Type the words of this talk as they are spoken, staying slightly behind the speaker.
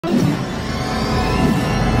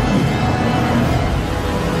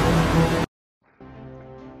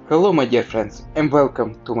Hello my dear friends and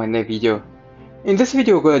welcome to my new video. In this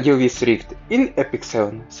video we're gonna deal with Rift in Epic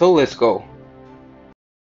 7, so let's go.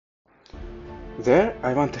 There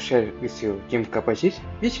I want to share with you gem capacity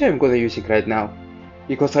which I'm gonna using right now.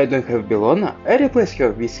 Because I don't have Bellona, I replace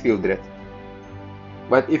her with Wildred.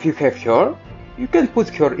 But if you have her, you can put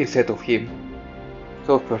her instead of him.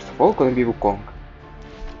 So first of all gonna be Wukong.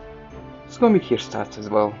 It's gonna be his stats as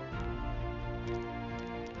well.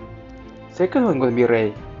 Second one gonna be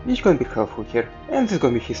Ray, which gonna be helpful here, and this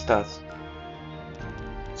gonna be his stats.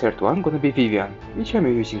 Third one gonna be Vivian, which I'm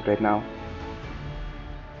using right now,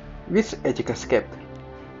 with Etika Scepter.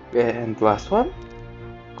 And last one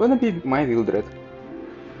gonna be my Wildred,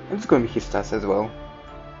 and it's gonna be his stats as well.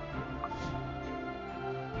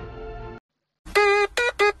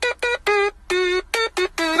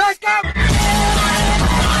 Let's go!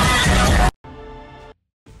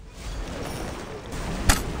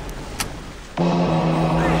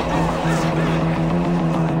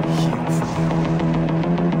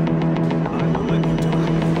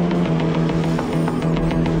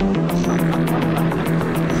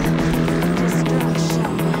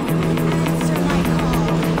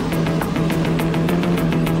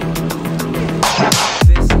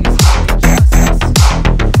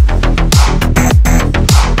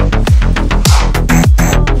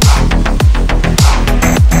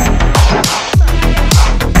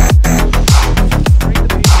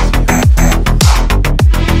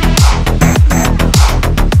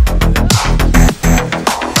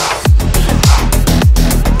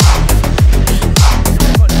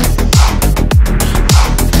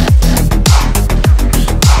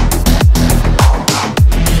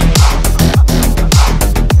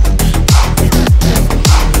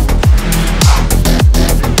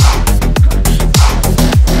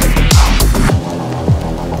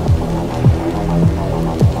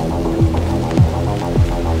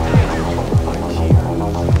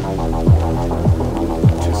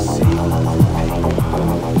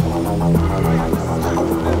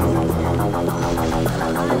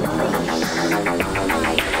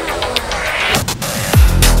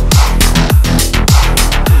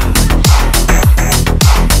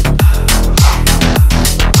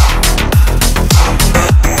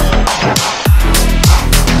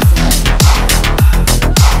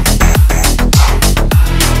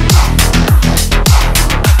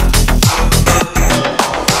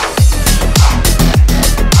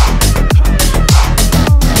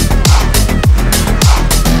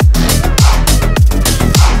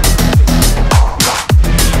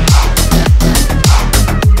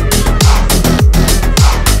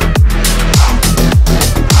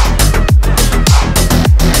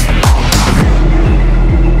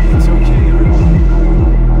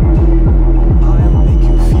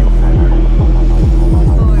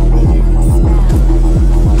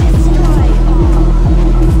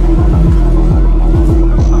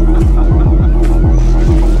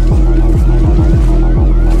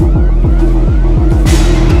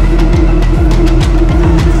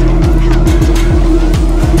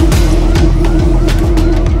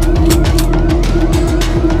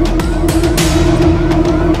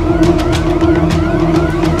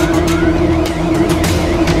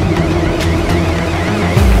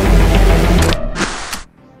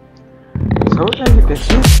 So as you can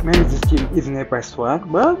see, maybe this team isn't a best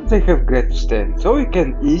one, but they have great stand, so we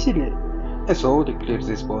can easily and slowly clear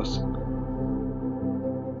this boss.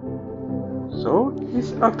 So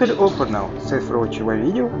it's actually all for now. Thanks for watching my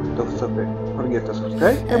video. Don't forget to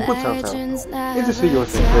subscribe and put thumbs up. In this video,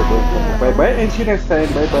 bye bye and see you next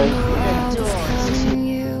time. Bye bye.